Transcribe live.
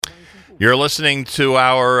You're listening to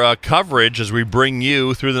our coverage as we bring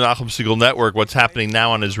you through the Nachum Segal Network what's happening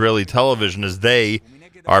now on Israeli television as they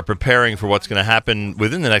are preparing for what's going to happen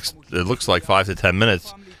within the next, it looks like, 5 to 10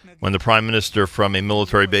 minutes when the Prime Minister from a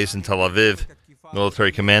military base in Tel Aviv,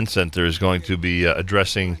 Military Command Center, is going to be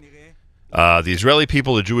addressing the Israeli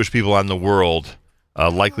people, the Jewish people, and the world,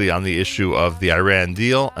 likely on the issue of the Iran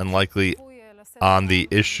deal and likely on the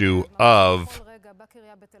issue of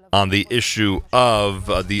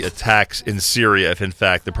the attacks in Syria, if in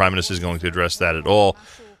fact the Prime Minister is going to address that at all.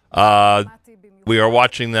 We are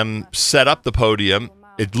watching them set up the podium.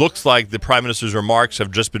 It looks like the Prime Minister's remarks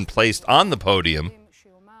have just been placed on the podium.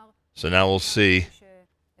 So now we'll see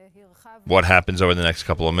what happens over the next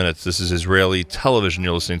couple of minutes. This is Israeli television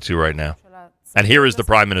you're listening to right now. And here is the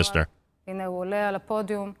Prime Minister.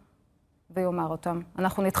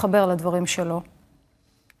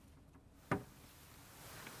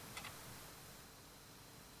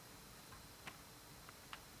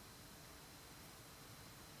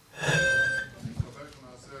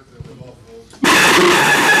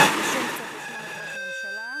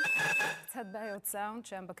 בעיות סאונד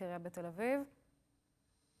שם בקריה בתל אביב.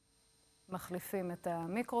 מחליפים את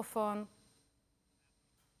המיקרופון.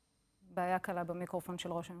 בעיה קלה במיקרופון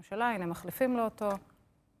של ראש הממשלה, הנה מחליפים לו אותו.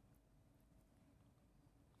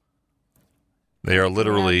 They are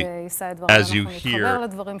literally, as you hear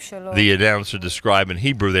the announcer describe in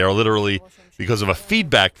Hebrew, they are literally, because of a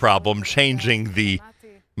feedback problem, changing the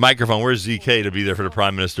microphone. Where's ZK to be there for the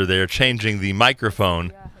Prime Minister? They are changing the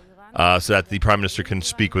microphone so that the Prime Minister can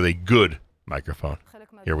speak with a good microphone.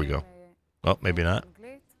 Here we go. Oh, maybe not.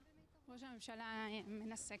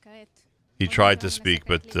 He tried to speak,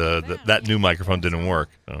 but that new microphone didn't work.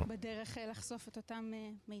 So.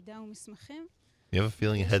 You have a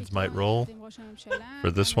feeling your heads might roll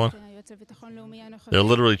for this one? They're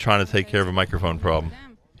literally trying to take care of a microphone problem.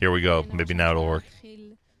 Here we go. Maybe now it'll work.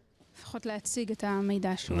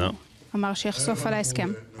 No.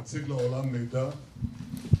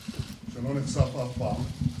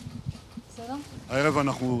 הערב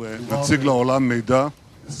אנחנו נציג לעולם מידע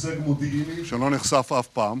שלא נחשף אף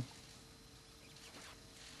פעם.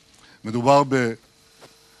 מדובר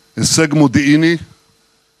בהישג מודיעיני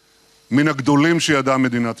מן הגדולים שידעה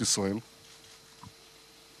מדינת ישראל.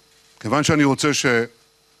 כיוון שאני רוצה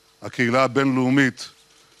שהקהילה הבינלאומית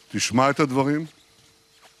תשמע את הדברים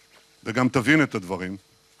וגם תבין את הדברים,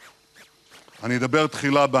 אני אדבר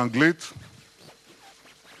תחילה באנגלית,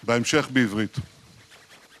 בהמשך בעברית.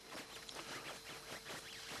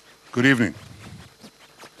 Good evening.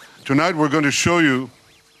 Tonight we're going to show you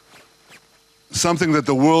something that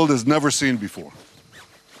the world has never seen before.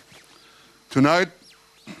 Tonight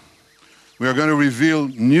we are going to reveal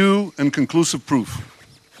new and conclusive proof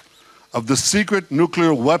of the secret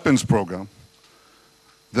nuclear weapons program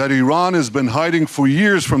that Iran has been hiding for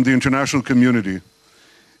years from the international community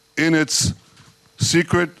in its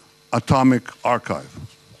secret atomic archive.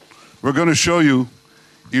 We're going to show you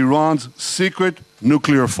Iran's secret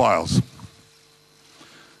nuclear files.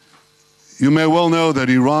 You may well know that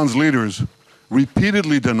Iran's leaders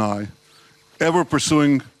repeatedly deny ever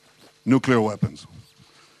pursuing nuclear weapons.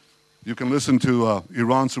 You can listen to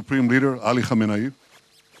Iran's Supreme Leader, Ali Khamenei.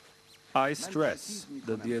 I stress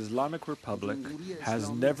that the Islamic Republic has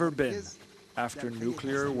never been after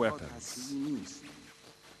nuclear weapons.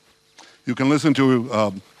 You can listen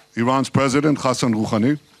to Iran's President, Hassan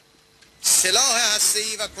Rouhani.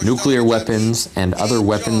 Nuclear weapons and other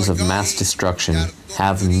weapons of mass destruction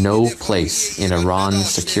have no place in Iran's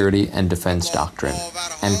security and defense doctrine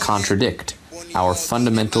and contradict our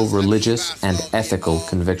fundamental religious and ethical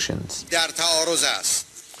convictions.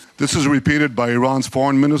 This is repeated by Iran's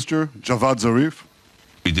Foreign Minister, Javad Zarif.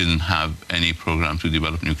 We didn't have any program to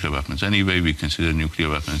develop nuclear weapons. Anyway, we consider nuclear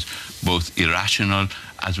weapons both irrational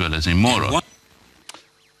as well as immoral.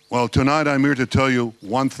 Well, tonight I'm here to tell you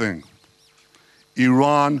one thing.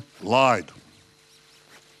 Iran lied.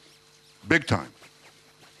 Big time.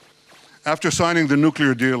 After signing the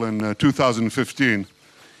nuclear deal in 2015,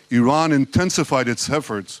 Iran intensified its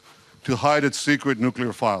efforts to hide its secret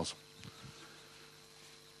nuclear files.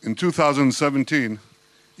 In 2017,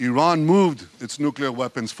 Iran moved its nuclear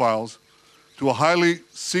weapons files to a highly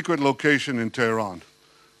secret location in Tehran.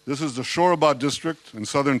 This is the Shorabad district in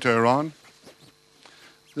southern Tehran.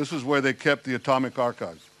 This is where they kept the atomic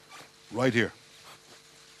archives, right here.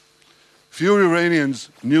 Few Iranians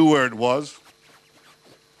knew where it was,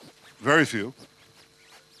 very few,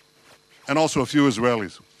 and also a few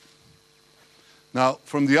Israelis. Now,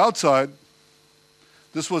 from the outside,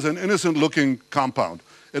 this was an innocent-looking compound.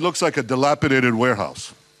 It looks like a dilapidated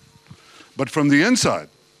warehouse. But from the inside,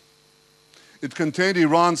 It contained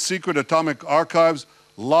Iran's secret atomic archives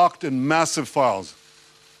locked in massive files.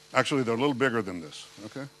 Actually, they're a little bigger than this,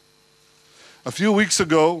 okay? A few weeks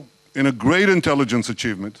ago, in a great intelligence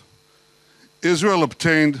achievement, Israel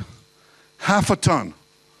obtained half a ton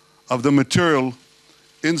of the material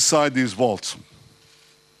inside these vaults.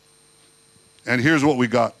 And here's what we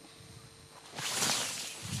got.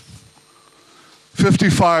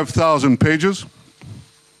 55,000 pages.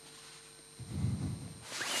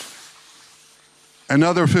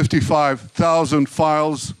 Another 55,000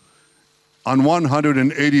 files on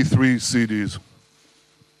 183 CDs.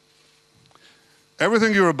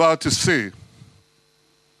 Everything you're about to see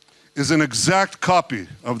is an exact copy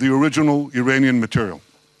of the original Iranian material.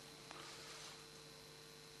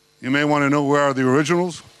 You may want to know where are the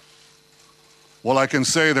originals? Well, I can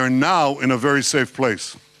say they're now in a very safe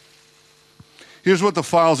place. Here's what the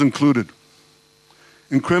files included: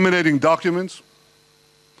 incriminating documents,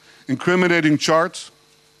 incriminating charts,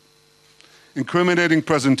 incriminating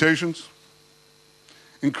presentations,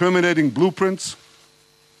 incriminating blueprints,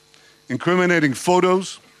 incriminating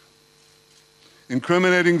photos,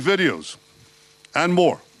 incriminating videos, and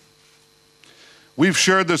more. We've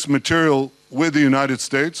shared this material with the United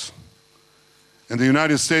States, and the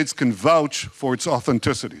United States can vouch for its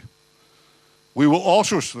authenticity. We will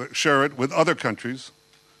also share it with other countries,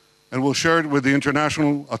 and we'll share it with the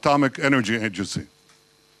International Atomic Energy Agency.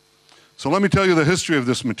 So let me tell you the history of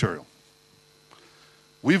this material.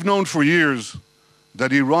 We've known for years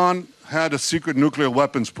that Iran had a secret nuclear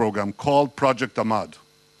weapons program called Project Ahmad.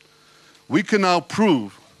 We can now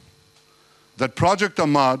prove that Project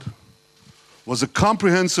Ahmad was a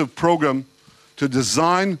comprehensive program to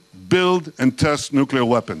design, build, and test nuclear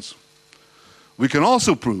weapons. We can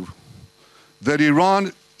also prove that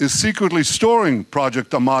Iran is secretly storing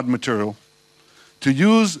Project Ahmad material to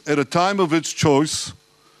use at a time of its choice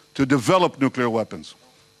to develop nuclear weapons.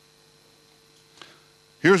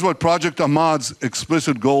 Here's what Project Ahmad's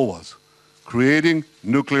explicit goal was: creating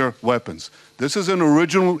nuclear weapons. This is an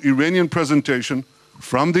original Iranian presentation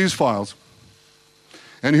from these files.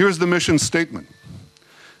 And here's the mission statement: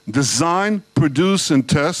 design, produce, and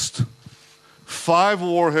test 5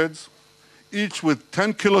 warheads, each with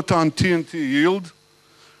 10 kiloton TNT yield,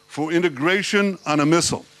 for integration on a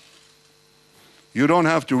missile. You don't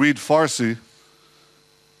have to read Farsi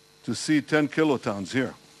to see 10 kilotons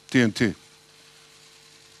here, TNT.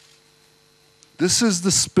 This is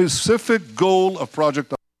the specific goal of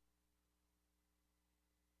Project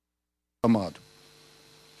Ahmad.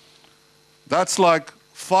 That's like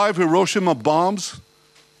 5 Hiroshima bombs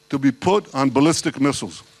to be put on ballistic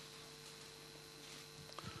missiles.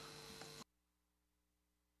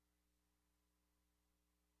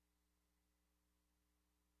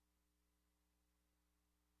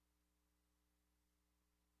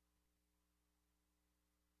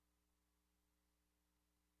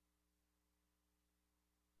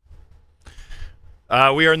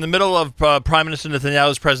 We are in the middle of Prime Minister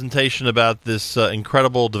Netanyahu's presentation about this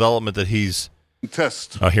incredible development that he's...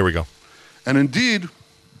 Test. Oh, here we go. And indeed,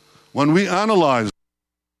 when we analyze...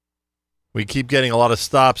 We keep getting a lot of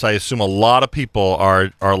stops. I assume a lot of people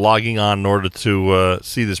are logging on in order to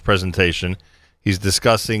see this presentation. He's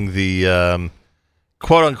discussing the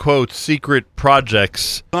quote-unquote secret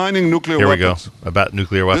projects. Designing nuclear here weapons. We go, about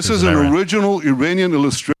nuclear weapons. This is an original Iranian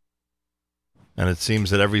illustration. And it seems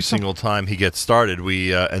that every single time he gets started,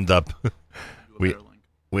 we end up... we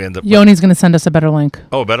end up... Yoni's going to send us a better link.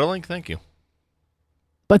 Oh, a better link? Thank you.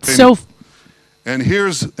 But so... And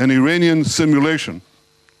here's an Iranian simulation,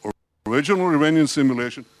 original Iranian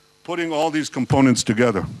simulation, putting all these components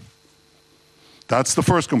together. That's the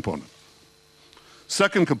first component.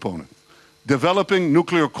 Second component, developing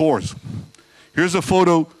nuclear cores. Here's a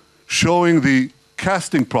photo showing the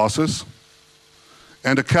casting process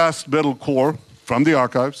and a cast metal core from the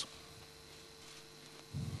archives.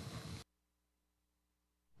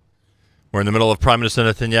 We're in the middle of Prime Minister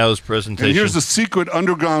Netanyahu's presentation. And here's the secret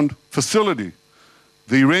underground facility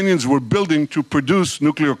the Iranians were building to produce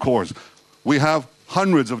nuclear cores. We have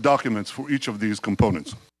hundreds of documents for each of these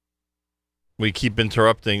components. We keep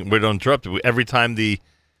interrupting. We don't interrupt. Every time the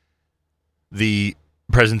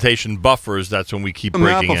presentation buffers, that's when we keep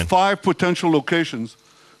breaking in. A map of 5 potential locations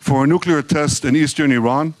for a nuclear test in eastern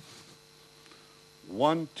Iran.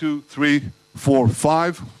 1, 2, 3, 4,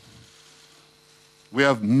 5. We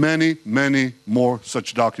have many, many more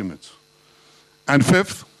such documents. And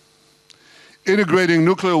fifth, integrating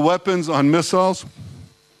nuclear weapons on missiles.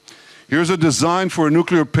 Here's a design for a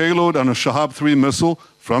nuclear payload on a Shahab 3 missile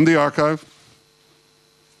from the archive.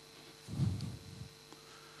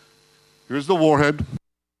 Here's the warhead.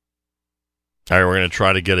 All right, we're going to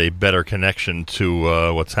try to get a better connection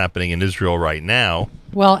to what's happening in Israel right now.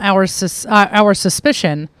 Well, our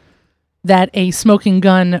suspicion that a smoking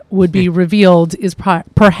gun would be revealed is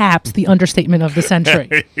perhaps the understatement of the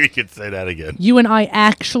century. You could say that again. You and I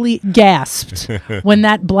actually gasped when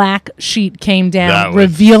that black sheet came down, was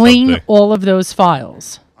revealing something. all of those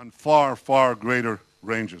files. On far, far greater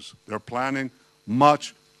ranges. They're planning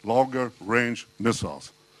much longer range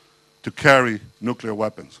missiles to carry nuclear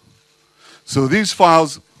weapons. So these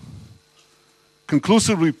files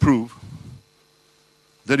conclusively prove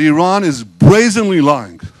that Iran is brazenly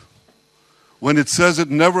lying when it says it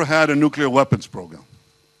never had a nuclear weapons program.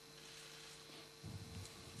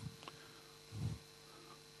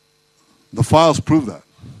 The files prove that.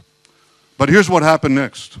 But here's what happened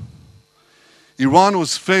next. Iran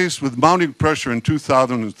was faced with mounting pressure in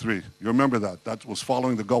 2003. You remember that. That was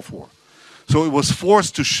following the Gulf War. So it was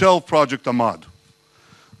forced to shelve Project Ahmad.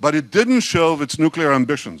 But it didn't shelve its nuclear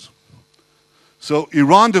ambitions. So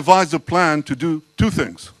Iran devised a plan to do two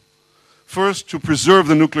things. First, to preserve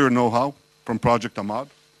the nuclear know-how from Project Ahmad.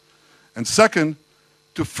 And second,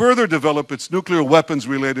 to further develop its nuclear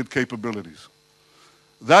weapons-related capabilities.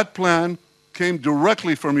 That plan came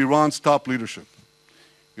directly from Iran's top leadership.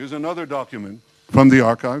 Here's another document from the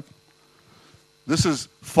archive. This is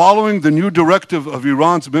following the new directive of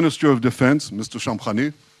Iran's Minister of Defense, Mr.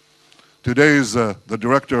 Shamkhani. Today is the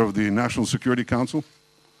director of the National Security Council.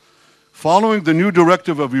 Following the new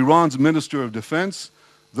directive of Iran's Minister of Defense,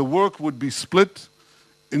 the work would be split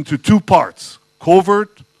into two parts,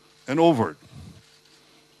 covert and overt.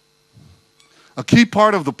 A key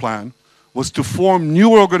part of the plan was to form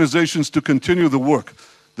new organizations to continue the work.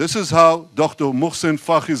 This is how Dr. Mohsen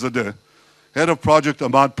Fakhrizadeh, head of Project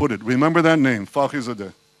Ahmad, put it. Remember that name,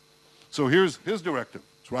 Fakhrizadeh. So here's his directive.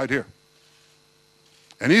 It's right here.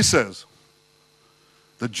 And he says,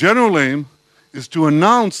 the general aim is to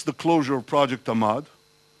announce the closure of Project Ahmad,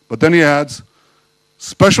 but then he adds,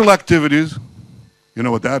 special activities, you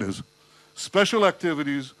know what that is, special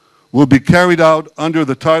activities will be carried out under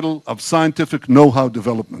the title of scientific know-how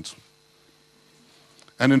developments.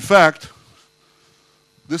 And in fact,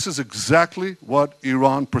 this is exactly what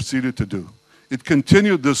Iran proceeded to do. It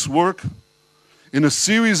continued this work in a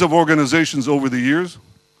series of organizations over the years.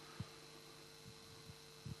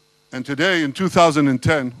 And today, in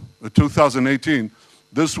 2018,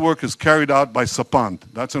 this work is carried out by Sapand.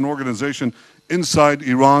 That's an organization inside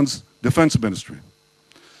Iran's defense ministry.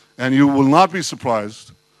 And you will not be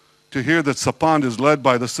surprised to hear that Sapand is led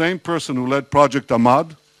by the same person who led Project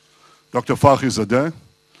Ahmad, Dr. Fakhrizadeh,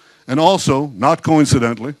 and also, not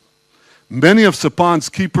coincidentally, many of Sapand's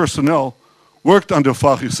key personnel worked under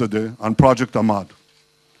Fakhrizadeh on Project Ahmad.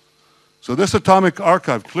 So this atomic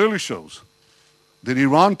archive clearly shows that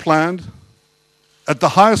Iran planned at the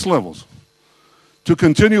highest levels to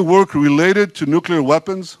continue work related to nuclear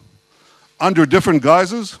weapons under different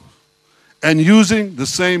guises and using the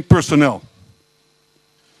same personnel.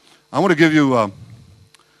 I want to give you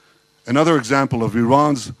another example of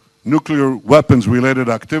Iran's nuclear weapons-related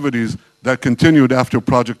activities that continued after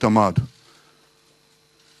Project Ahmad.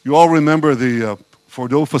 You all remember the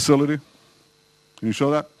Fordow facility? Can you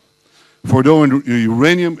show that? Fordow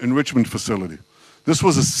uranium enrichment facility. This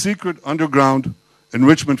was a secret underground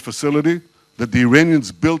enrichment facility that the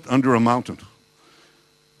Iranians built under a mountain.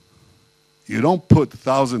 You don't put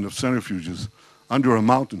thousands of centrifuges under a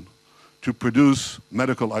mountain to produce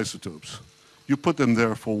medical isotopes. You put them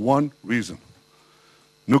there for one reason: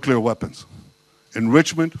 nuclear weapons,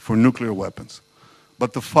 enrichment for nuclear weapons.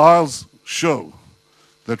 But the files show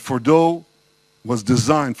that Fordow was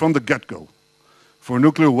designed from the get-go for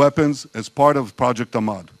nuclear weapons as part of Project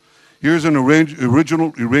Ahmad. Here's an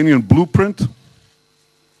original Iranian blueprint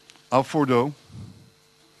of Fordow.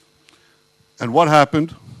 And what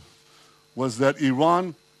happened was that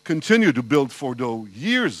Iran continued to build Fordow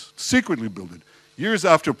years, secretly build it, years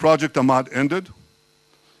after Project Ahmad ended.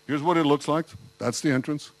 Here's what it looks like. That's the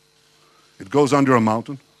entrance. It goes under a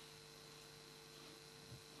mountain.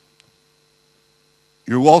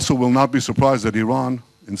 You also will not be surprised that Iran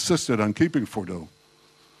insisted on keeping Fordow.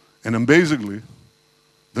 And amazingly,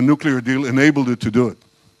 the nuclear deal enabled it to do it.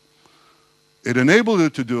 It enabled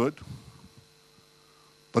it to do it,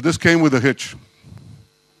 but this came with a hitch.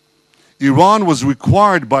 Iran was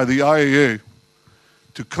required by the IAEA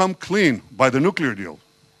to come clean, by the nuclear deal,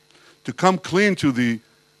 to come clean to the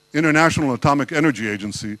International Atomic Energy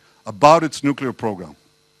Agency about its nuclear program.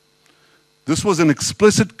 This was an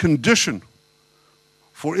explicit condition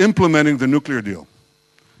for implementing the nuclear deal.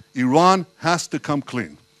 Iran has to come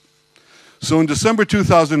clean. So in December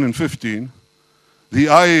 2015, the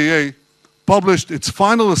IAEA published its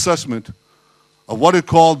final assessment of what it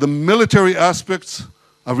called the military aspects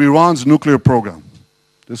of Iran's nuclear program.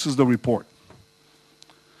 This is the report.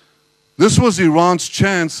 This was Iran's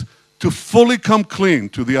chance to fully come clean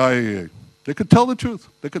to the IAEA. They could tell the truth.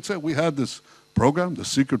 They could say, we had this program, the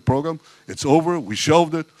secret program. It's over. We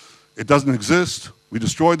shelved it. It doesn't exist. We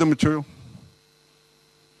destroyed the material.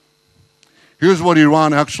 Here's what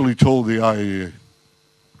Iran actually told the IAEA.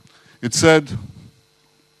 It said,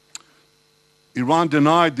 Iran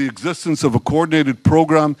denied the existence of a coordinated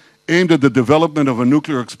program aimed at the development of a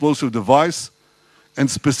nuclear explosive device and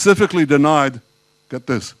specifically denied, get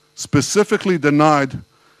this, specifically denied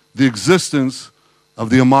the existence of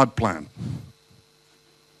the Ahmad plan.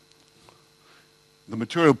 The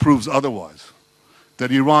material proves otherwise,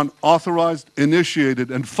 that Iran authorized, initiated,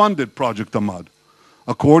 and funded Project Ahmad,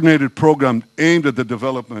 a coordinated program aimed at the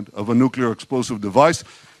development of a nuclear explosive device.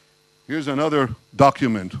 Here's another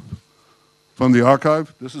document from the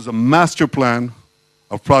archive. This is a master plan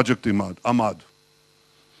of Project Ahmad.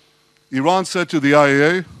 Iran said to the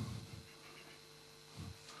IAEA,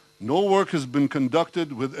 no work has been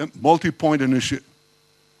conducted with multi-point initiation.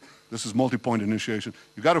 This is multi-point initiation.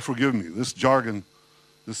 You got to forgive me. This jargon,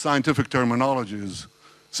 this scientific terminology is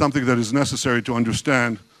something that is necessary to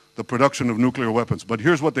understand the production of nuclear weapons. But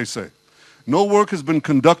here's what they say. No work has been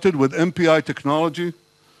conducted with MPI technology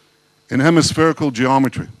in hemispherical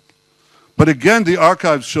geometry. But again, the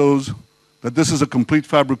archive shows that this is a complete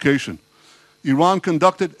fabrication. Iran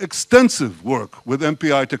conducted extensive work with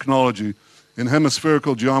MPI technology in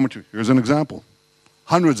hemispherical geometry. Here's an example.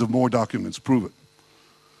 Hundreds of more documents prove it.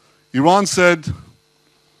 Iran said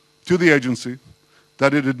to the agency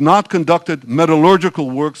that it had not conducted metallurgical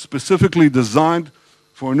work specifically designed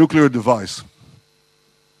for a nuclear device.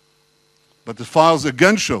 But the files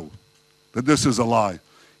again show that this is a lie.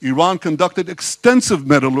 Iran conducted extensive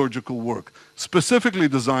metallurgical work specifically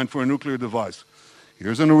designed for a nuclear device.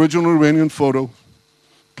 Here's an original Iranian photo,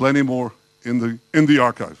 plenty more in the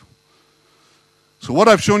archive. So what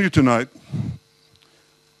I've shown you tonight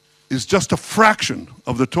is just a fraction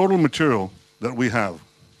of the total material that we have.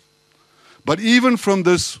 But even from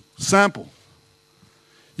this sample,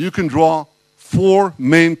 you can draw four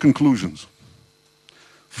main conclusions.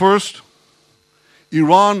 First,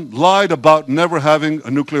 Iran lied about never having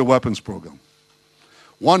a nuclear weapons program.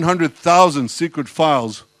 100,000 secret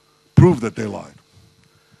files prove that they lied.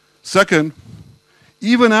 Second,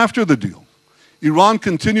 even after the deal, Iran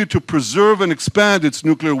continued to preserve and expand its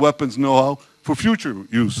nuclear weapons know-how for future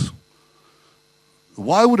use.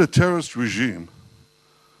 Why would a terrorist regime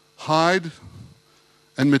hide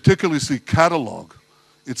and meticulously catalog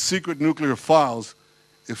its secret nuclear files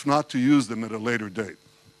if not to use them at a later date?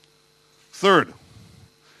 Third,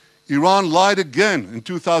 Iran lied again in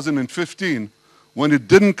 2015 when it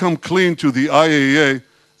didn't come clean to the IAEA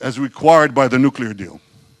as required by the nuclear deal.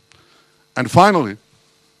 And finally,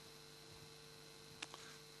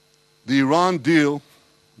 the Iran deal,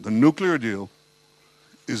 the nuclear deal,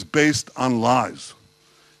 is based on lies.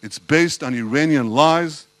 It's based on Iranian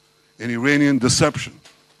lies and Iranian deception.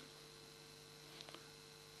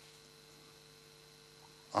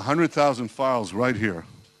 100,000 files right here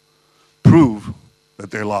prove that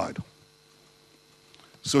they lied.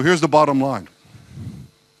 So here's the bottom line.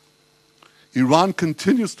 Iran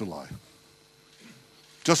continues to lie.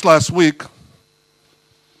 Just last week,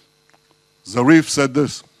 Zarif said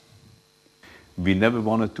this. We never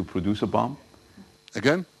wanted to produce a bomb.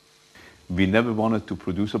 Again? We never wanted to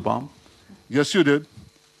produce a bomb. Yes, you did.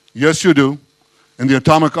 Yes, you do. And the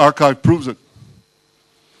Atomic Archive proves it.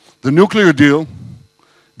 The nuclear deal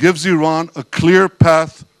gives Iran a clear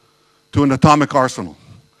path to an atomic arsenal.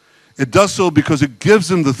 It does so because it gives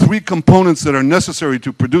them the three components that are necessary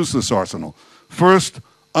to produce this arsenal. First,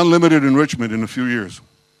 unlimited enrichment in a few years.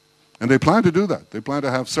 And they plan to do that. They plan to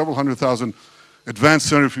have several 100,000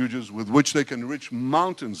 advanced centrifuges with which they can enrich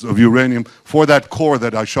mountains of uranium for that core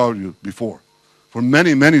that I showed you before, for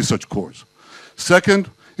many, many such cores. Second,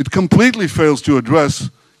 it completely fails to address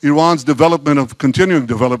Iran's continuing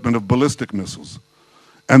development of ballistic missiles.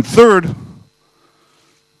 And third,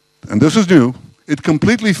 and this is new, it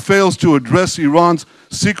completely fails to address Iran's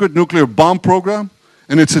secret nuclear bomb program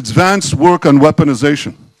and its advanced work on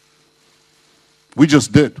weaponization. We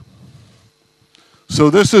just did. So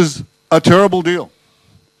this is a terrible deal.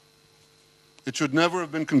 It should never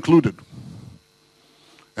have been concluded.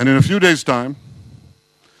 And in a few days' time,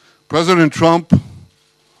 President Trump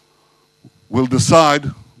will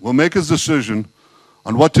make his decision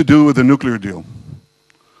on what to do with the nuclear deal.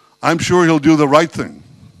 I'm sure he'll do the right thing.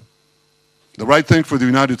 The right thing for the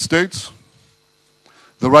United States,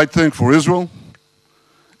 the right thing for Israel,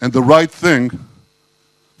 and the right thing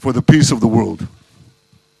for the peace of the world.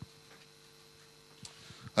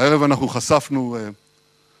 הערב אנחנו חשפנו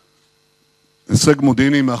הישג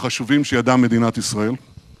מודיעיני מהחשובים שידעה מדינת ישראל.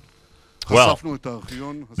 Well,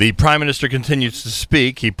 the Prime Minister continues to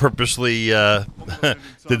speak. He purposely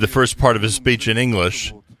did the first part of his speech in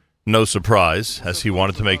English, no surprise, as he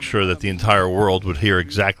wanted to make sure that the entire world would hear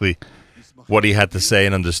exactly what he had to say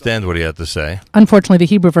and understand what he had to say. Unfortunately, the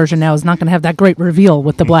Hebrew version now is not going to have that great reveal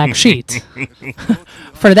with the black sheet.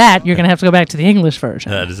 For that, you're going to have to go back to the English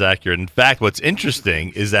version. That is accurate. In fact, what's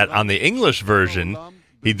interesting is that on the English version,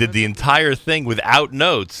 he did the entire thing without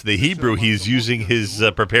notes. The Hebrew, he's using his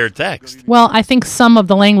prepared text. Well, I think some of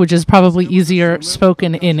the language is probably easier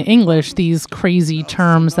spoken in English. These crazy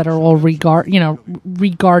terms that are all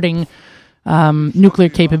regarding nuclear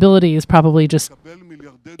capability is probably just,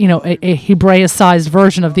 a Hebraicized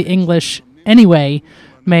version of the English anyway.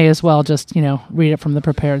 May as well just, read it from the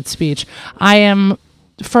prepared speech. I am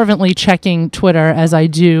fervently checking Twitter, as I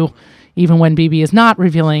do even when Bibi is not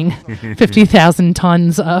revealing 50,000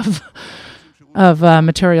 tons of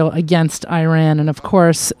material against Iran. And of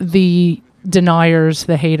course, the deniers,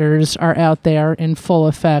 the haters, are out there in full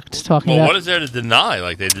effect talking about... Well, what is there to deny?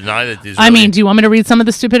 Like, they deny that these... I mean, do you want me to read some of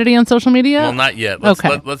the stupidity on social media? Well, not yet.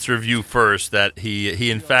 Let's review first that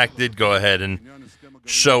he in fact did go ahead and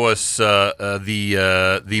show us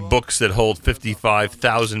the books that hold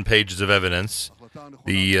 55,000 pages of evidence,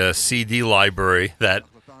 the CD library that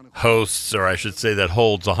hosts, or I should say that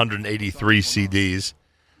holds 183 CDs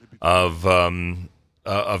of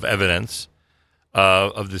evidence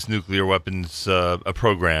of this nuclear weapons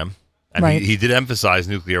program. And right. he did emphasize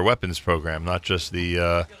nuclear weapons program, not just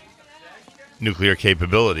the nuclear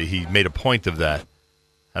capability. He made a point of that.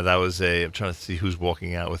 That was I'm trying to see who's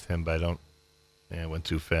walking out with him, but it went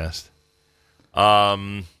too fast.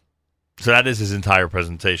 So that is his entire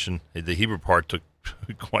presentation. The Hebrew part took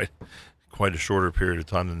quite a shorter period of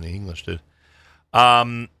time than the English did.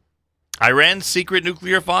 Iran's secret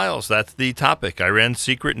nuclear files. That's the topic. Iran's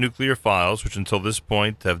secret nuclear files, which until this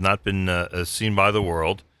point have not been seen by the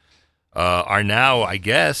world, are now, I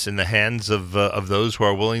guess, in the hands of those who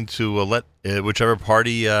are willing to let whichever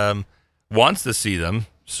party wants to see them,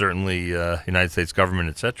 certainly United States government,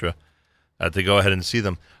 etc., to go ahead and see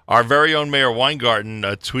them. Our very own Mayor Weingarten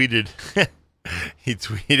tweeted... He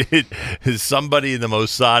tweeted, somebody in the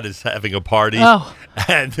Mossad is having a party,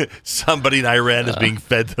 and somebody in Iran is being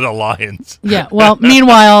fed to the lions. Yeah, well,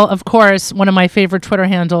 meanwhile, of course, one of my favorite Twitter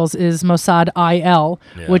handles is Mossad IL,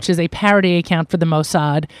 which is a parody account for the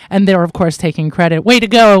Mossad, and they're, of course, taking credit. Way to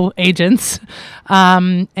go, agents.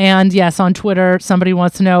 And yes, on Twitter, somebody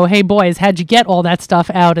wants to know, hey, boys, how'd you get all that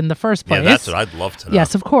stuff out in the first place? Yeah, that's what I'd love to know.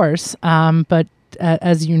 Yes, of course. But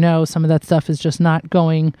as you know, some of that stuff is just not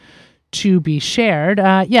going to be shared.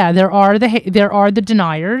 There are the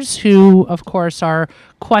deniers who, of course, are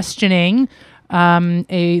questioning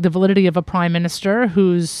the validity of a prime minister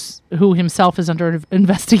who himself is under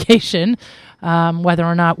investigation, whether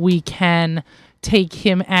or not we can take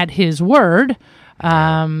him at his word.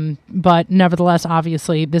 But nevertheless,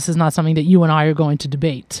 obviously, this is not something that you and I are going to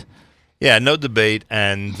debate. Yeah, no debate,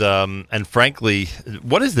 and frankly,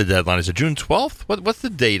 what is the deadline? Is it June 12th? What's the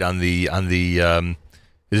date on the?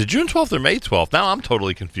 Is it June 12th or May 12th? Now I'm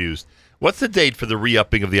totally confused. What's the date for the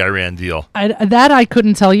re-upping of the Iran deal? That I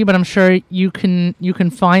couldn't tell you, but I'm sure you can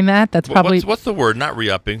find that. That's probably... What's the word? Not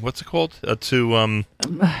re-upping. What's it called? What's the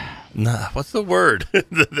word?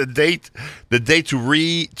 the date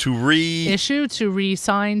to issue, to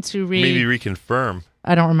re-sign, to maybe reconfirm.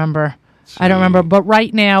 I don't remember. But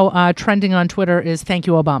right now, trending on Twitter is "Thank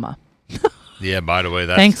you, Obama." Yeah, by the way,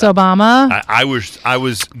 thanks, Obama. I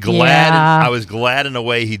was glad. Yeah. I was glad in a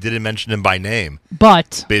way he didn't mention him by name,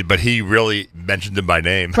 but he really mentioned him by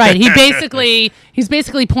name. Right. He's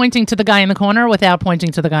basically pointing to the guy in the corner without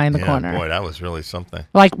pointing to the guy in the corner. Boy, that was really something.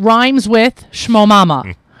 Like rhymes with Shmo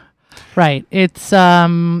Mama. Right. It's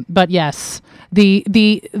But yes,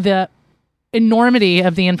 the enormity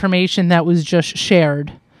of the information that was just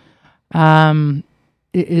shared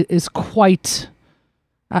is quite.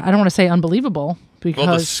 I don't want to say unbelievable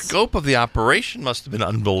because the scope of the operation must have been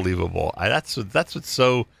unbelievable. That's what's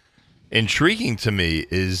so intriguing to me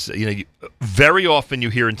is very often you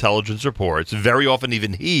hear intelligence reports. Very often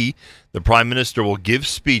even the prime minister, will give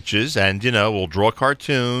speeches and will draw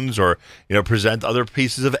cartoons or present other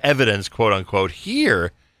pieces of evidence, quote unquote.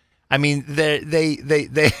 Here, I mean, they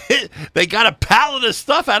got a pallet of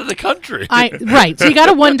stuff out of the country. Right. So you got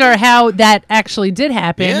to wonder how that actually did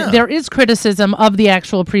happen. Yeah. There is criticism of the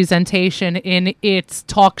actual presentation in its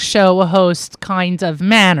talk show host kind of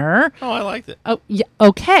manner. Oh, I liked it. Oh, yeah.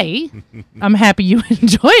 Okay. I'm happy you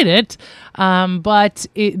enjoyed it. But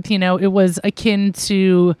it was akin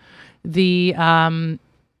to the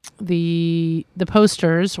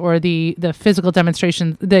posters or the physical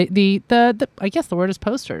demonstrations, the I guess the word is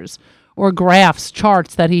posters or graphs,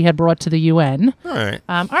 charts that he had brought to the UN. All right.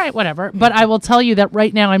 All right, whatever. But I will tell you that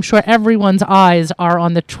right now I'm sure everyone's eyes are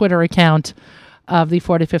on the Twitter account of the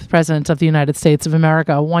 45th President of the United States of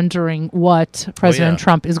America, wondering what President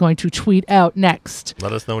Trump is going to tweet out next.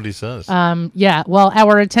 Let us know what he says. Yeah, well,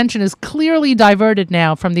 our attention is clearly diverted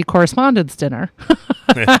now from the correspondence dinner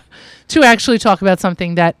to actually talk about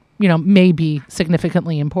something that, may be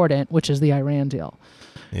significantly important, which is the Iran deal.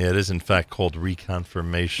 Yeah, it is in fact called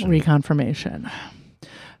reconfirmation.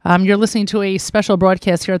 You're listening to a special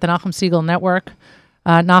broadcast here at the Nachum Segal Network.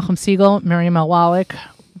 Nachum Segal, Miriam Al-Wallach,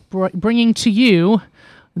 bringing to you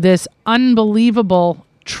this unbelievable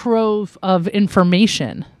trove of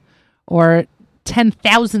information, or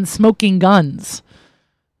 10,000 smoking guns,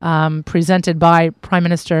 presented by Prime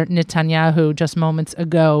Minister Netanyahu just moments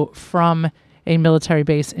ago from a military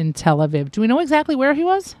base in Tel Aviv. Do we know exactly where he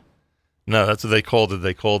was? No, that's what they called it.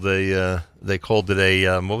 They called it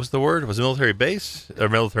a what was the word? Was it military base or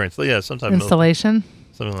military? Yeah, sometime installation,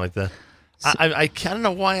 something like that. I don't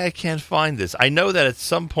know why I can't find this. I know that at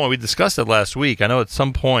some point, we discussed it last week. I know at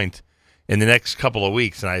some point in the next couple of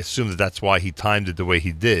weeks, and I assume that that's why he timed it the way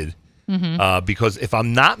he did. Mm-hmm. Because if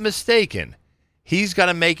I'm not mistaken, he's got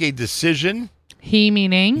to make a decision. He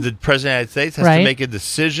meaning? The President of the United States has to make a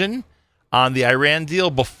decision on the Iran deal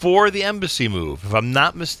before the embassy move, if I'm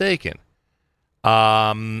not mistaken.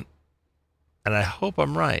 And I hope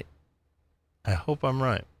I'm right.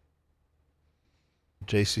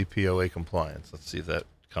 JCPOA compliance. Let's see if that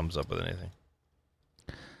comes up with anything.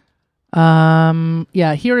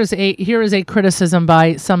 Yeah, here is a criticism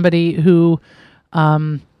by somebody who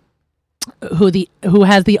has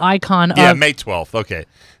the icon of May 12th. Okay.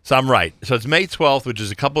 So I'm right. So it's May 12th, which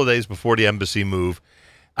is a couple of days before the embassy move.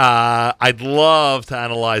 I'd love to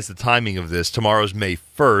analyze the timing of this. Tomorrow's May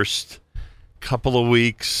 1st. Couple of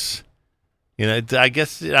weeks. I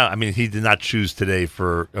guess, he did not choose today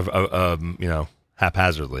for,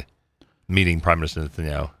 haphazardly meeting Prime Minister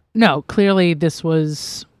Netanyahu. No, clearly this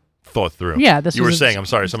was thought through. Yeah, you were saying, I'm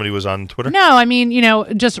sorry, somebody was on Twitter? No,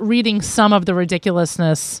 just reading some of the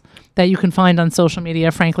ridiculousness that you can find on social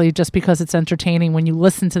media, frankly, just because it's entertaining when you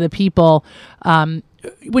listen to the people.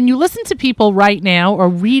 When you listen to people right now or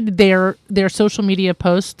read their social media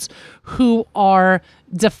posts who are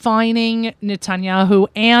defining Netanyahu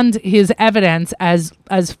and his evidence as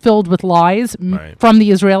filled with lies from the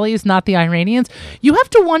Israelis, not the Iranians, you have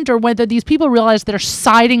to wonder whether these people realize they're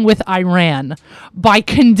siding with Iran by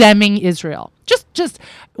condemning Israel. Just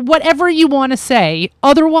whatever you want to say.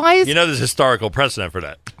 Otherwise, there's historical precedent for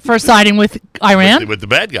that. For siding with Iran? With the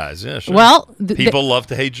bad guys, yeah, sure. Well, people love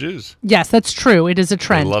to hate Jews. Yes, that's true. It is a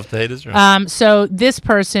trend. They love to hate Israel. So this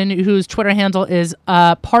person whose Twitter handle is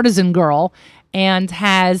Partisan Girl and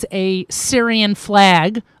has a Syrian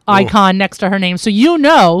flag icon next to her name. So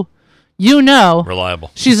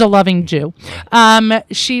reliable. She's a loving Jew.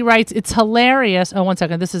 She writes, it's hilarious. Oh, one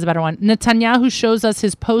second. This is a better one. Netanyahu shows us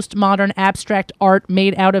his postmodern abstract art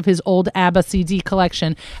made out of his old ABBA CD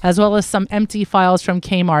collection, as well as some empty files from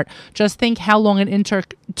Kmart. Just think how long an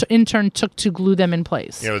intern took to glue them in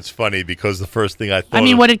place. It's funny because the first thing I thought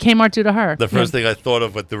what did Kmart do to her? The first thing I thought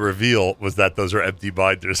of with the reveal was that those are empty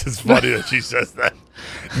binders. It's funny that she says that.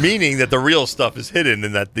 Meaning that the real stuff is hidden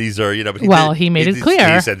and that these are, but he made it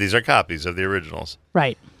clear. He said these are copies of the originals.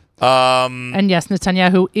 Right. And yes,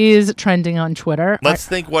 Netanyahu is trending on Twitter. Let's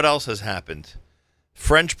think what else has happened.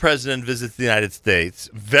 French president visits the United States,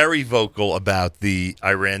 very vocal about the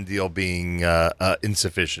Iran deal being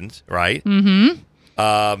insufficient, right? Mm-hmm.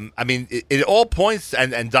 It all points,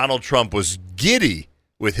 and Donald Trump was giddy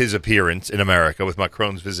with his appearance in America, with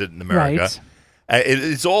Macron's visit in America. Right.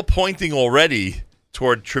 It's all pointing already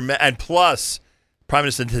toward and plus, Prime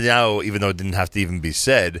Minister Netanyahu, even though it didn't have to even be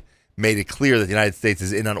said, made it clear that the United States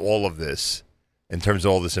is in on all of this in terms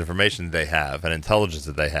of all this information that they have and intelligence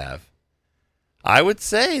that they have. I would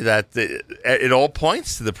say that it all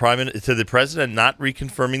points to the president not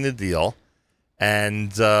reconfirming the deal,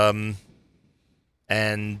 and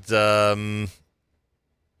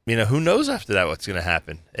who knows after that what's going to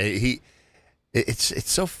happen. It's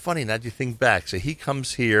so funny now that you think back. So he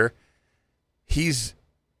comes here. He's,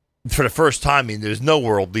 for the first time, there's no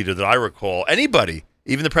world leader that I recall, anybody,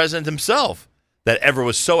 even the president himself, that ever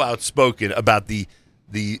was so outspoken about the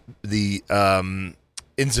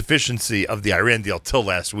insufficiency of the Iran deal till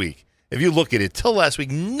last week. If you look at it, till last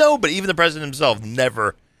week, nobody, even the president himself,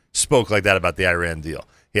 never spoke like that about the Iran deal.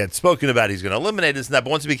 He had spoken about he's going to eliminate this and that,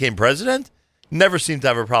 but once he became president, never seemed to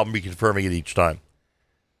have a problem reconfirming it each time.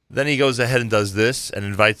 Then he goes ahead and does this and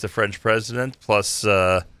invites the French president, plus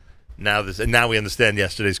now we understand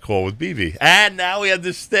yesterday's call with Bibi. And now we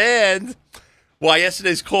understand why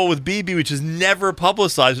yesterday's call with Bibi, which is never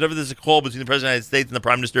publicized, whenever there's a call between the President of the United States and the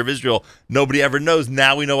Prime Minister of Israel, nobody ever knows.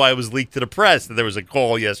 Now we know why it was leaked to the press, that there was a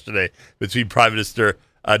call yesterday between Prime Minister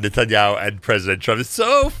Netanyahu and President Trump. It's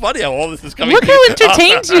so funny how all this is coming. Look how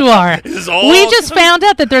entertained you are. We just found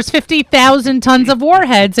out that there's 50,000 tons of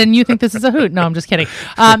warheads, and you think this is a hoot. No, I'm just kidding.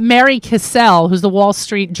 Mary Cassell, who's the Wall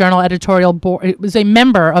Street Journal editorial board, was a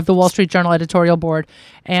member of the Wall Street Journal editorial board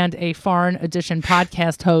and a Foreign Edition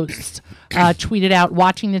podcast host, tweeted out,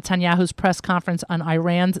 watching Netanyahu's press conference on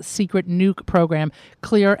Iran's secret nuke program,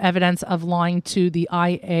 clear evidence of lying to the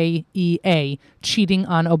IAEA, cheating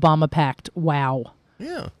on Obama Pact. Wow.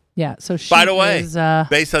 Yeah. Yeah. So she by the way, is,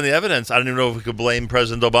 based on the evidence, I don't even know if we could blame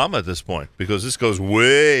President Obama at this point, because this goes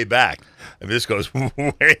way back. I mean, this goes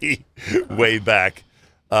way back.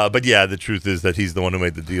 But yeah, the truth is that he's the one who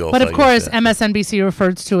made the deal. But of course, MSNBC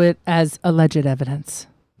refers to it as alleged evidence.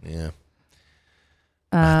 Yeah.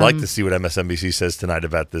 I'd like to see what MSNBC says tonight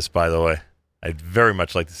about this, by the way. I'd very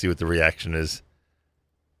much like to see what the reaction is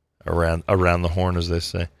around the horn, as they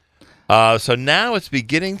say. So now it's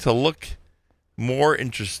beginning to look more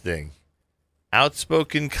interesting.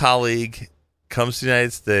 Outspoken colleague comes to the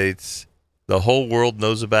United States. The whole world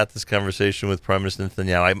knows about this conversation with Prime Minister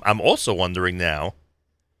Netanyahu. I'm also wondering now.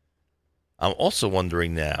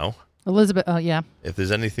 Elizabeth, yeah. If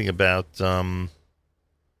there's anything about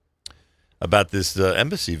this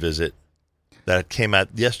embassy visit that came out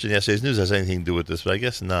yesterday's news has anything to do with this, but I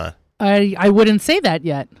guess not. I wouldn't say that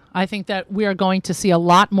yet. I think that we are going to see a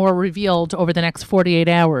lot more revealed over the next 48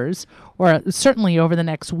 hours, or certainly over the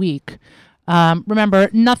next week. Remember,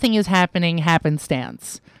 nothing is happening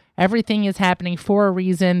happenstance. Everything is happening for a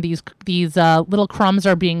reason. These little crumbs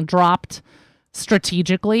are being dropped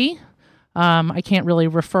strategically. I can't really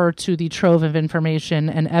refer to the trove of information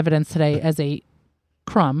and evidence today as a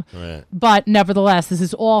crumb. Right. But nevertheless, this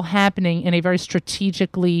is all happening in a very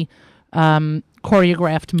strategically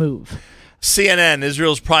choreographed move. CNN,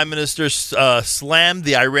 Israel's prime minister slammed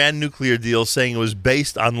the Iran nuclear deal, saying it was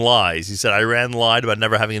based on lies. He said Iran lied about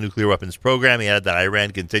never having a nuclear weapons program. He added that Iran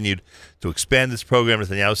continued to expand its program.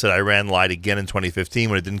 Netanyahu said Iran lied again in 2015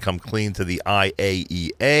 when it didn't come clean to the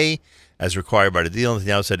IAEA as required by the deal.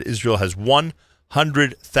 Netanyahu said Israel has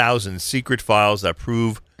 100,000 secret files that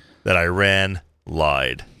prove that Iran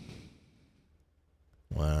lied.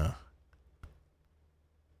 Wow.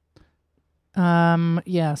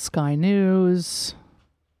 Yeah, Sky News.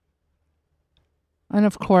 And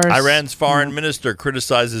of course, Iran's foreign minister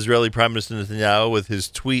criticized Israeli Prime Minister Netanyahu with his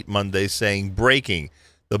tweet Monday saying, breaking,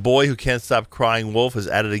 the boy who can't stop crying wolf is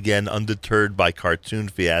at it again, undeterred by cartoon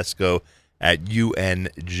fiasco at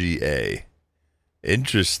UNGA.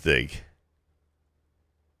 Interesting.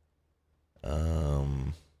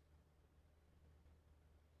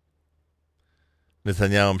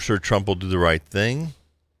 Netanyahu, I'm sure Trump will do the right thing.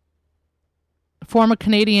 Former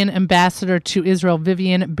Canadian ambassador to Israel,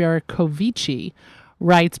 Vivian Berkovici,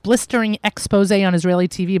 writes, blistering expose on Israeli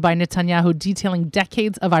TV by Netanyahu detailing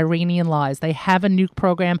decades of Iranian lies. They have a nuke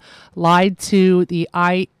program, lied to the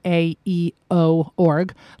IAEO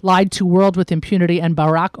org, lied to world with impunity, and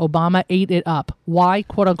Barack Obama ate it up. Why,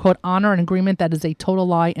 quote unquote, honor an agreement that is a total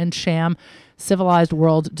lie and sham? Civilized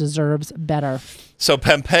world deserves better. So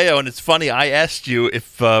Pompeo, and it's funny, I asked you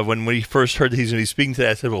if when we first heard that he's going to be speaking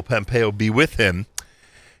today, I said, will Pompeo be with him?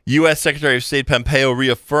 U.S. Secretary of State Pompeo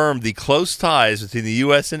reaffirmed the close ties between the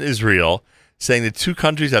U.S. and Israel, saying the two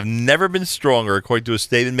countries have never been stronger, according to a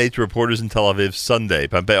statement made to reporters in Tel Aviv Sunday.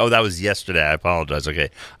 Pompeo, that was yesterday. I apologize.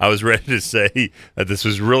 Okay. I was ready to say that this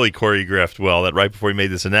was really choreographed well, that right before he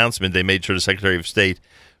made this announcement, they made sure the Secretary of State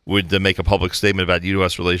would make a public statement about the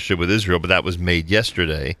U.S. relationship with Israel, but that was made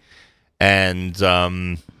yesterday. And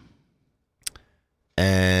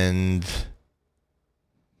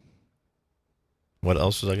what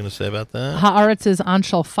else was I going to say about that? Haaretz's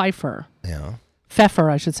Anshel Pfeiffer. Yeah. Pfeffer,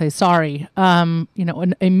 I should say. Sorry. A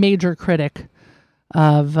major critic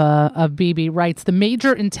of Bibi writes, the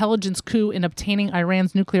major intelligence coup in obtaining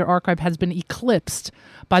Iran's nuclear archive has been eclipsed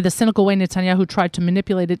by the cynical way Netanyahu tried to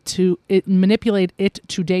manipulate it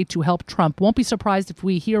today to help Trump. Won't be surprised if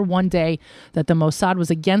we hear one day that the Mossad was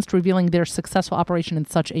against revealing their successful operation in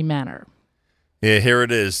such a manner. Yeah, here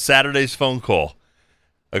it is. Saturday's phone call.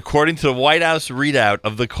 According to the White House readout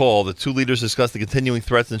of the call, the two leaders discussed the continuing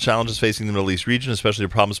threats and challenges facing the Middle East region, especially the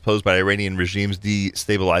problems posed by Iranian regime's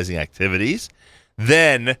destabilizing activities.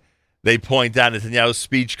 Then they point out Netanyahu's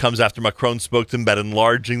speech comes after Macron spoke to him about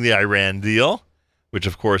enlarging the Iran deal, which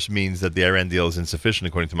of course means that the Iran deal is insufficient,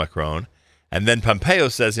 according to Macron. And then Pompeo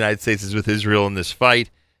says the United States is with Israel in this fight,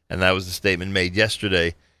 and that was the statement made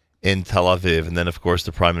yesterday in Tel Aviv. And then, of course,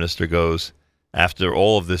 the Prime Minister goes, after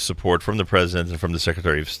all of this support from the President and from the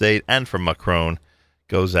Secretary of State and from Macron,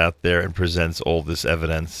 goes out there and presents all this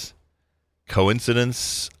evidence.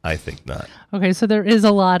 Coincidence? I think not. Okay, so there is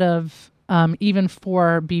a lot of, even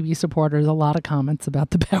for BB supporters, a lot of comments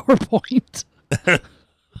about the PowerPoint. I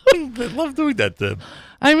love doing that, Tim.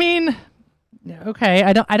 I mean, okay,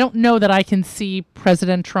 I don't know that I can see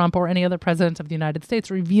President Trump or any other president of the United States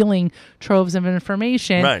revealing troves of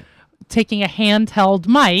information, Right. taking a handheld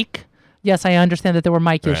mic. Yes, I understand that there were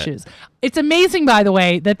mic issues. It's amazing, by the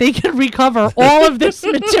way, that they can recover all of this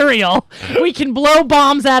material. We can blow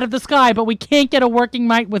bombs out of the sky, but we can't get a working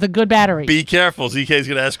mic with a good battery. Be careful. ZK's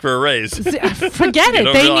going to ask for a raise. Forget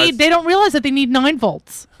it. They don't realize that they need 9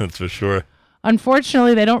 volts. That's for sure.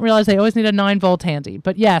 Unfortunately, they don't realize they always need a 9-volt handy.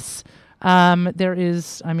 But yes, there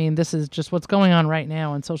is, I mean, this is just what's going on right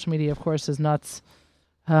now, and social media, of course, is nuts.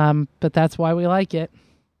 But that's why we like it.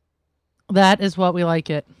 That is what we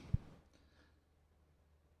like it.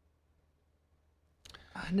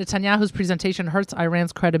 Netanyahu's presentation hurts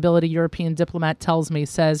Iran's credibility, European diplomat tells me,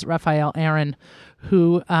 says Raphael Aaron,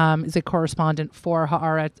 who is a correspondent for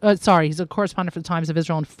Haaretz. He's a correspondent for the Times of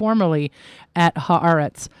Israel and formerly at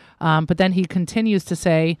Haaretz. But then he continues to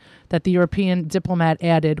say that the European diplomat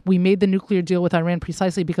added, "We made the nuclear deal with Iran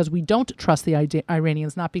precisely because we don't trust the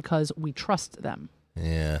Iranians, not because we trust them."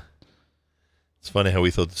 Yeah. It's funny how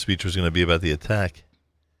we thought the speech was going to be about the attack.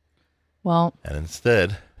 Well, and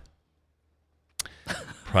instead,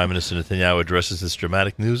 Prime Minister Netanyahu addresses this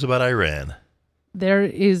dramatic news about Iran. there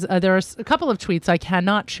are a couple of tweets I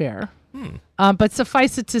cannot share, but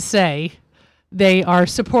suffice it to say, they are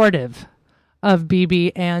supportive of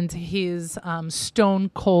Bibi and his stone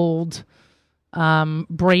cold,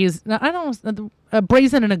 brazen. I don't know,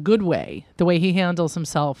 brazen in a good way. The way he handles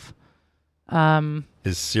himself.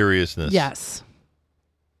 His seriousness. Yes.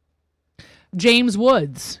 James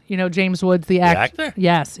Woods, James Woods, the actor?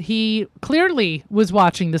 Yes, he clearly was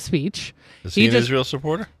watching the speech. Is he an Israel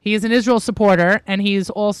supporter? He is an Israel supporter, and he's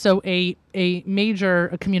also a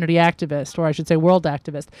major community activist, or I should say world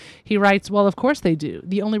activist. He writes, well, of course they do.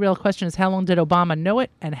 The only real question is how long did Obama know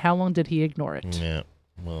it, and how long did he ignore it? Yeah,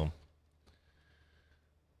 well.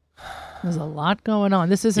 There's a lot going on.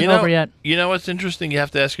 This isn't over yet. You know what's interesting? You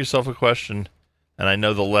have to ask yourself a question. And I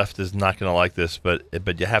know the left is not going to like this, but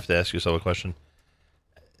you have to ask yourself a question.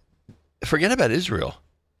 Forget about Israel.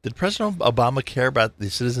 Did President Obama care about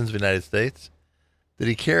the citizens of the United States? Did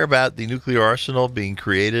he care about the nuclear arsenal being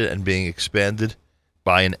created and being expanded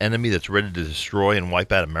by an enemy that's ready to destroy and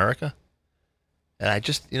wipe out America? And I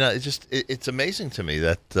just, it's amazing to me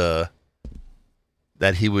that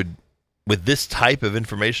that he would, with this type of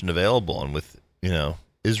information available and with,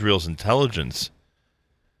 Israel's intelligence,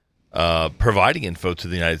 providing info to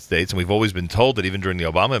the United States, and we've always been told that even during the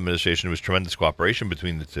Obama administration there was tremendous cooperation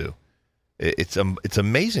between the two. It's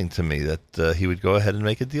amazing to me that he would go ahead and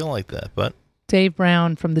make a deal like that. But Dave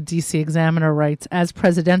Brown from the D.C. Examiner writes, as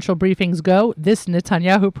presidential briefings go, this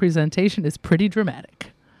Netanyahu presentation is pretty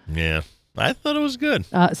dramatic. Yeah, I thought it was good.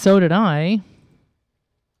 So did I.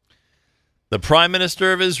 The Prime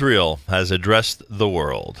Minister of Israel has addressed the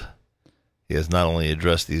world. He has not only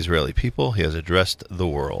addressed the Israeli people, he has addressed the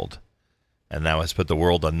world, and now has put the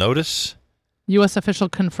world on notice. U.S. official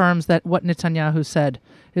confirms that what Netanyahu said.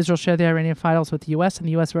 Israel shared the Iranian files with the U.S., and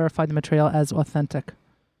the U.S. verified the material as authentic.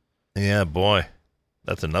 Yeah, boy.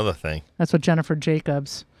 That's another thing. That's what Jennifer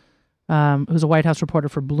Jacobs, who's a White House reporter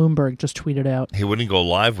for Bloomberg, just tweeted out. He wouldn't go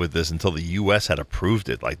live with this until the U.S. had approved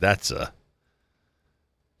it. Like, that's I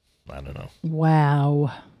don't know.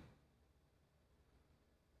 Wow.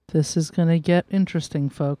 This is going to get interesting,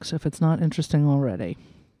 folks, if it's not interesting already.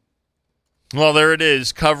 Well, there it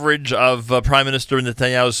is. Coverage of Prime Minister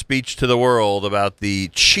Netanyahu's speech to the world about the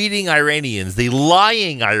cheating Iranians, the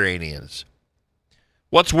lying Iranians.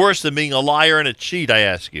 What's worse than being a liar and a cheat, I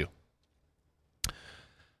ask you?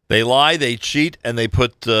 They lie, they cheat, and they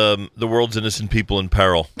put the world's innocent people in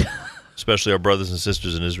peril, especially our brothers and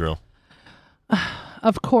sisters in Israel.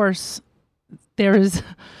 Of course, there is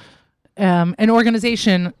an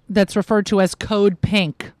organization that's referred to as Code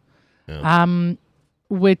Pink,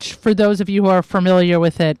 which, for those of you who are familiar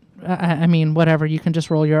with it, I mean, whatever, you can just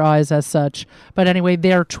roll your eyes as such. But anyway,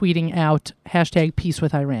 they're tweeting out #peace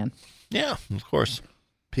with Iran. Yeah, of course.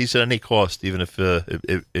 Peace at any cost, even if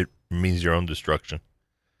it means your own destruction.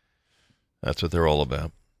 That's what they're all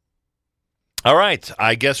about. All right.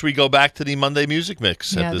 I guess we go back to the Monday music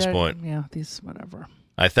mix at this point. Yeah, these, whatever.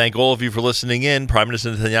 I thank all of you for listening in. Prime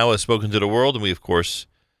Minister Netanyahu has spoken to the world, and we, of course,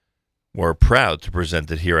 were proud to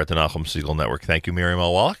present it here at the Nachum Segal Network. Thank you, Miriam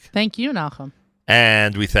Al-Wallach. Thank you, Nachum.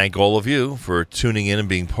 And we thank all of you for tuning in and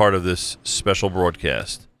being part of this special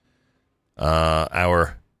broadcast.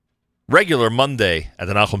 Our regular Monday at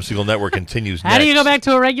the Nachum Segal Network continues next. How do you go back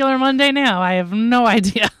to a regular Monday now? I have no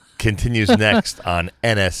idea. Continues next on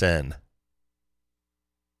NSN.